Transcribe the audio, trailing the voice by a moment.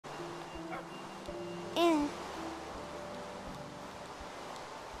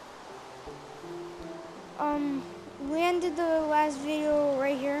we ended the last video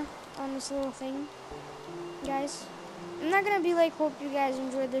right here on this little thing, guys. I'm not gonna be like, hope you guys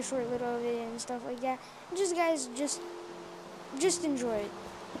enjoyed the short little video and stuff like that. Just guys, just enjoy it.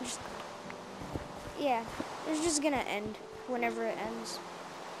 Just, yeah, it's just gonna end whenever it ends.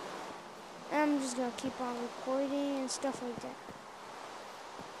 I'm just gonna keep on recording and stuff like that.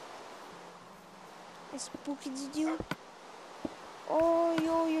 It's spooky to you. Oh,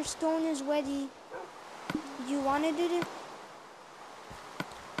 yo, your stone is wetty. You wanted it?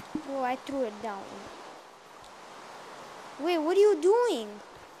 Oh, I threw it down. Wait, what are you doing?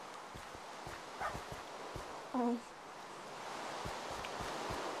 Oh.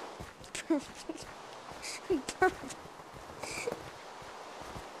 Perfect. Perfect.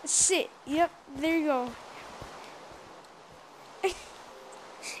 Sit. Yep, there you go.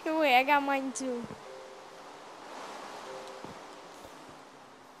 Wait, I got mine too.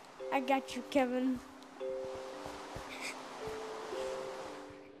 I got you, Kevin.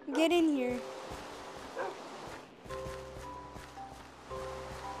 Get in here.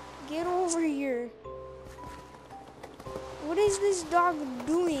 Get over here. What is this dog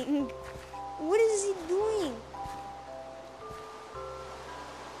doing? What is he doing?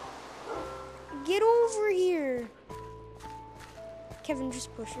 Get over here. Kevin,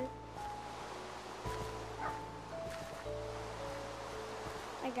 just push it.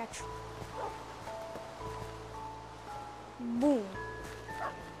 I got you. Boom.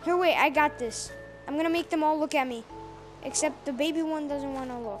 Here, wait, I got this. I'm gonna make them all look at me. Except the baby one doesn't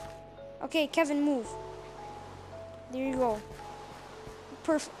want to look. Okay, Kevin, move. There you go.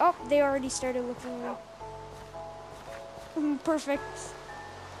 Perfect. Oh, they already started looking at me. Perfect.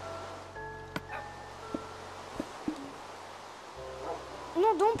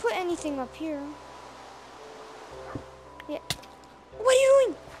 No, don't put anything up here. Yeah. What are you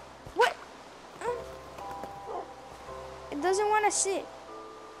doing? What? It doesn't want to sit.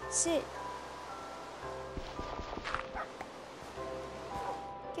 Sit.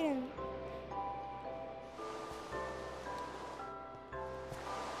 Get in.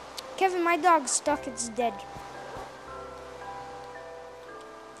 Kevin, my dog's stuck. It's dead.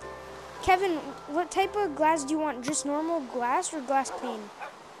 Kevin, what type of glass do you want? Just normal glass or glass pane?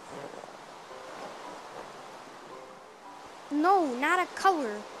 No, not a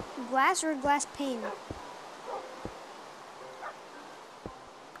color. Glass or glass pane?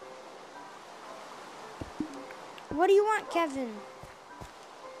 What do you want, Kevin?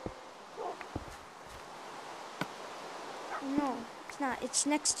 No, it's not. It's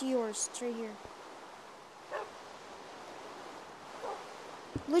next to yours. It's right here.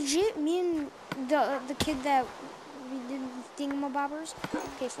 Legit, me and the kid that we did thingamabobbers.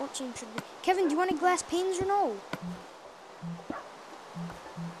 Okay, 14 should be. Kevin, do you want a glass panes or no?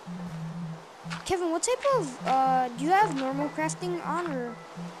 Kevin, what type of do you have normal crafting on, or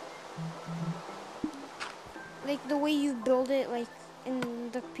like the way you build it, like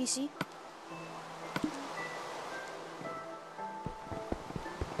in the PC?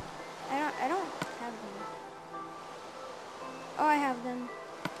 I don't have them. Oh, I have them.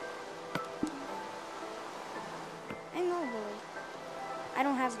 I know, Billy. I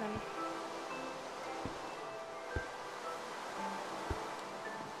don't have them.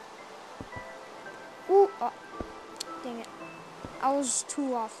 Ooh, oh, dang it. I was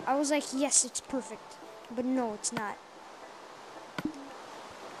too off. I was like, yes, it's perfect. But no, it's not.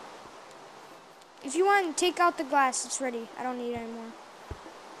 If you want, take out the glass. It's ready. I don't need it anymore.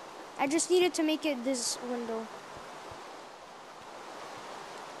 I just needed to make it this window.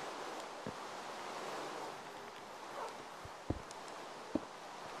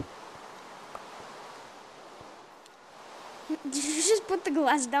 Did you just put the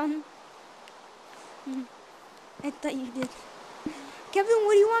glass down? I thought you did. Kevin,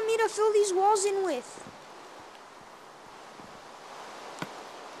 what do you want me to fill these walls in with?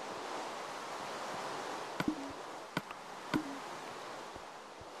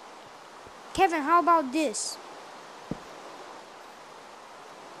 Kevin, how about this?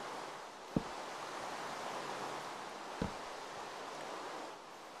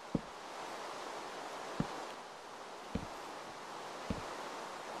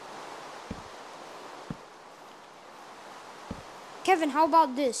 Kevin, how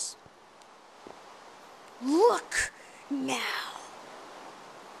about this? Look now.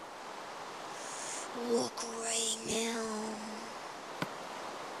 Look right now.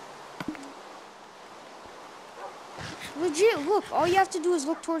 Legit, look. All you have to do is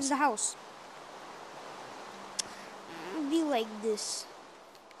look towards the house. Be like this.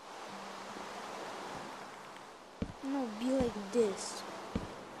 No, be like this.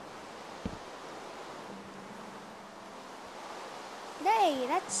 Hey,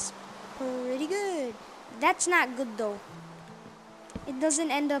 that's pretty good. That's not good though. It doesn't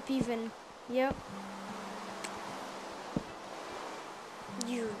end up even. Yep.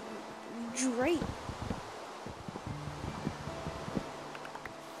 You're great.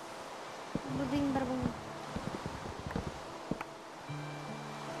 Ba-bing, ba-da-boom.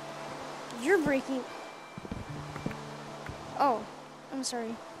 You're breaking. Oh, I'm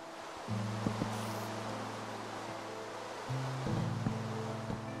sorry.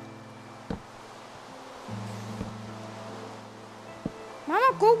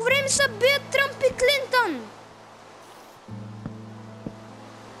 Mama, kog vrem sa bit Trump и Clinton.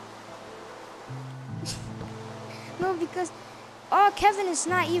 No, because oh, Kevin is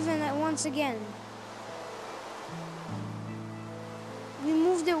not even at once again. We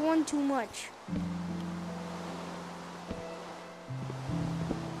moved it one too much.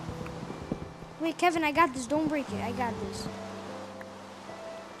 Wait, Kevin, I got this. Don't break it. I got this.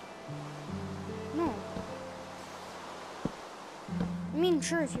 No. I mean,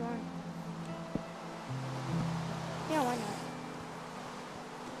 sure, if you want. Yeah, why not?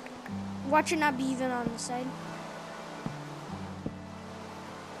 Watch it not be even on the side.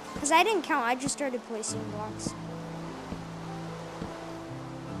 Because I didn't count. I just started placing blocks.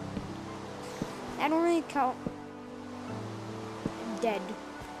 I don't really count. Dead.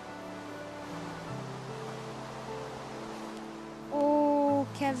 Oh,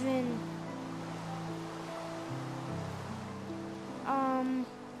 Kevin.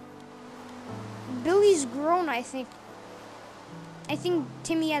 Billy's grown, I think. I think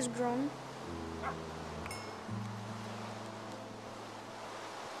Timmy has grown.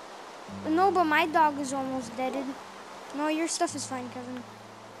 No, but my dog is almost deaded. No, your stuff is fine, Kevin.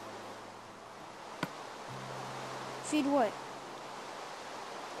 Feed what?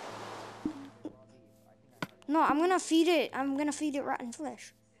 No, I'm gonna feed it. I'm gonna feed it rotten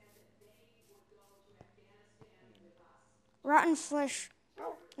flesh. Rotten flesh.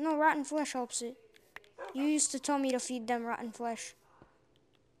 No, rotten flesh helps it. You used to tell me to feed them rotten flesh.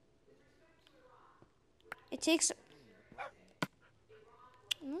 It takes...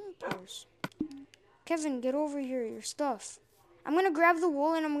 No, pause. Kevin, get over here, your stuff. I'm gonna grab the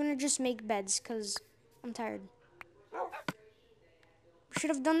wool and I'm gonna just make beds, because I'm tired. We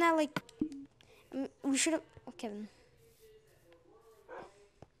should have done that like... We should have... Oh, Kevin.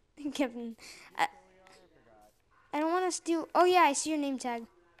 Kevin. I don't want to steal... Oh, yeah, I see your name tag.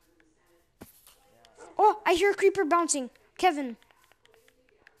 Oh, I hear a creeper bouncing. Kevin.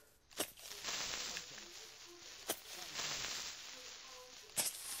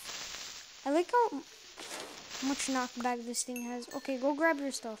 I like how much knockback this thing has. Okay, go grab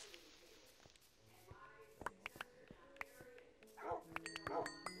your stuff.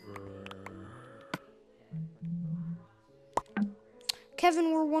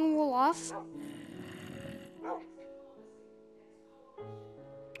 Kevin, we're one wool off.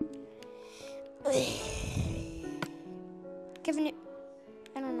 Kevin,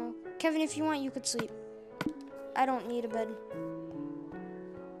 I don't know. Kevin, if you want, you could sleep. I don't need a bed.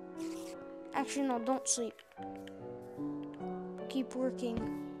 Actually, no, don't sleep. Keep working.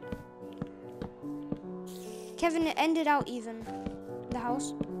 Kevin, it ended out even. The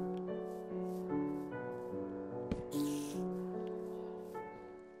house.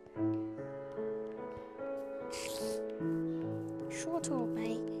 Shut up,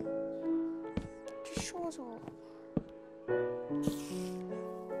 mate. Just shut up.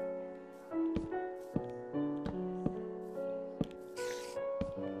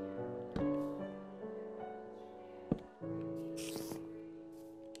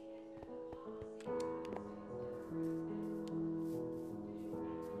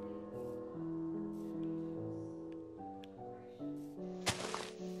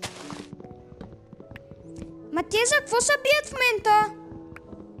 Mateza, que vou saber de menta.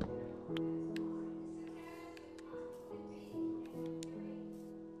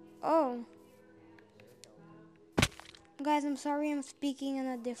 Oh. Guys, I'm sorry I'm speaking in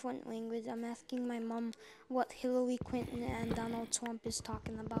a different language. I'm asking my mom what Hillary Clinton and Donald Trump is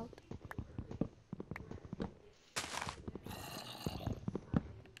talking about.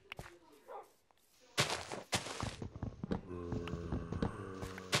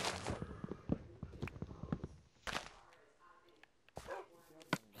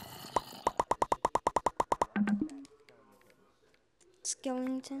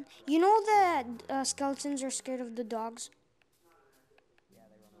 Skeleton. You know that skeletons are scared of the dogs?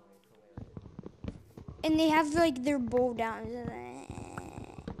 And they have like their bow down.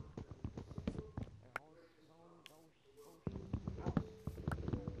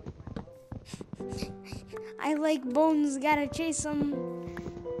 I like bones, gotta chase them.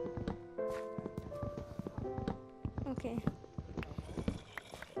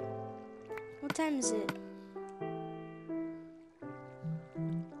 What time is it?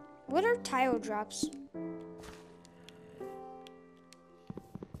 What are tile drops?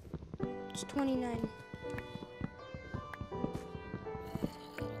 It's 29.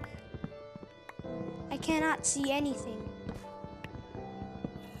 I cannot see anything.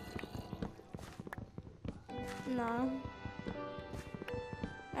 No.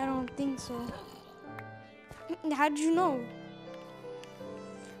 I don't think so. How did you know?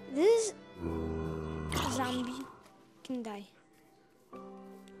 This zombie can die.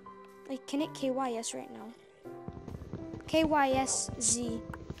 Like, can it KYS right now? KYSZ.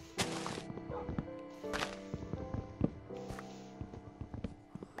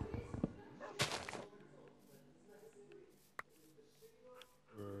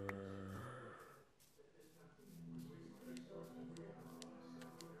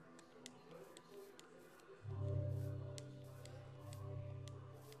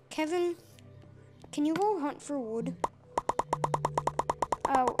 Kevin, can you go hunt for wood?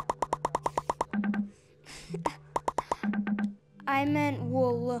 Oh. I meant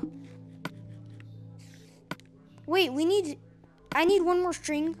wool. Wait, I need one more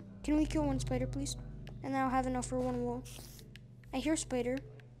string. Can we kill one spider, please? And then I'll have enough for one wool. I hear spider.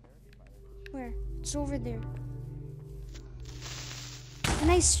 Where? It's over there.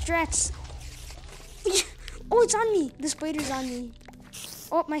 Nice strats. Oh, it's on me. The spider's on me.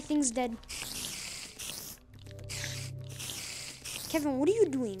 Oh, my thing's dead. Kevin, what are you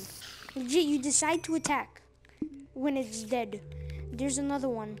doing? Legit, you decide to attack when it's dead. There's another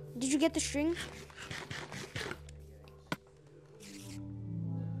one. Did you get the string?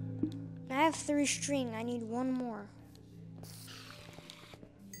 I have 3 string. I need one more.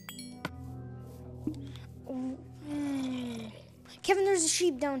 Kevin, there's a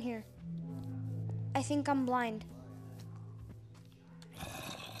sheep down here. I think I'm blind.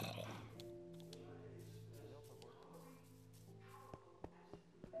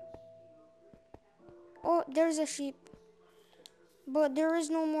 Oh, there's a sheep. But there is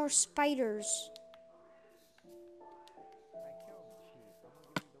no more spiders.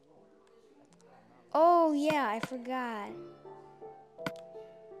 Oh, yeah, I forgot.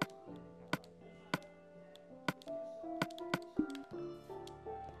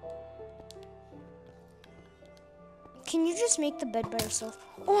 Can you just make the bed by yourself?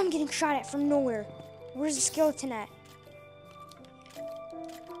 Oh, I'm getting shot at from nowhere. Where's the skeleton at?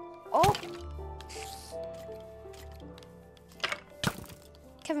 Oh!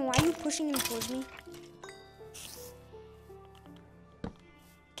 Kevin, why are you pushing him towards me?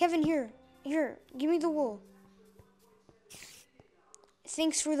 Kevin, here. Here, give me the wool.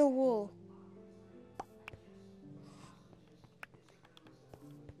 Thanks for the wool.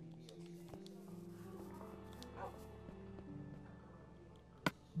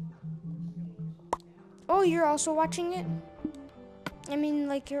 Oh, you're also watching it? I mean,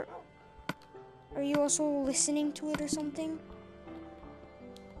 like, are you also listening to it or something?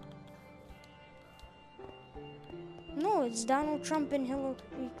 No, it's Donald Trump and Hillary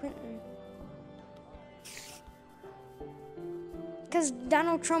Clinton. Because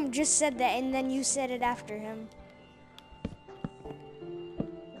Donald Trump just said that and then you said it after him.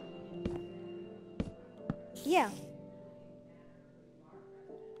 Yeah.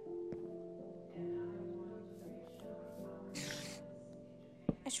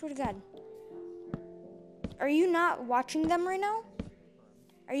 I swear to God. Are you not watching them right now?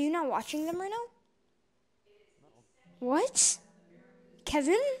 Are you not watching them right now? What?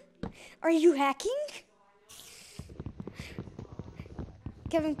 Kevin? Are you hacking?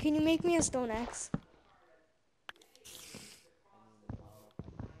 Kevin, can you make me a stone axe?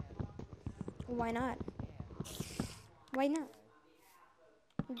 Why not? Why not?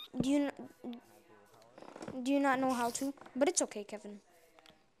 Do you not know how to? But it's okay, Kevin.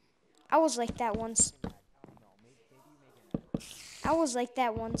 I was like that once. I was like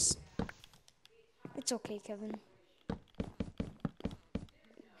that once. It's okay, Kevin.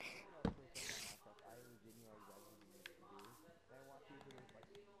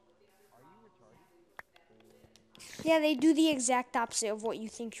 Yeah, they do the exact opposite of what you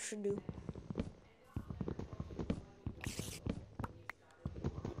think you should do.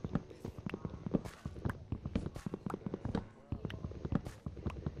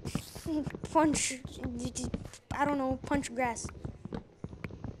 Punch, I don't know, punch grass.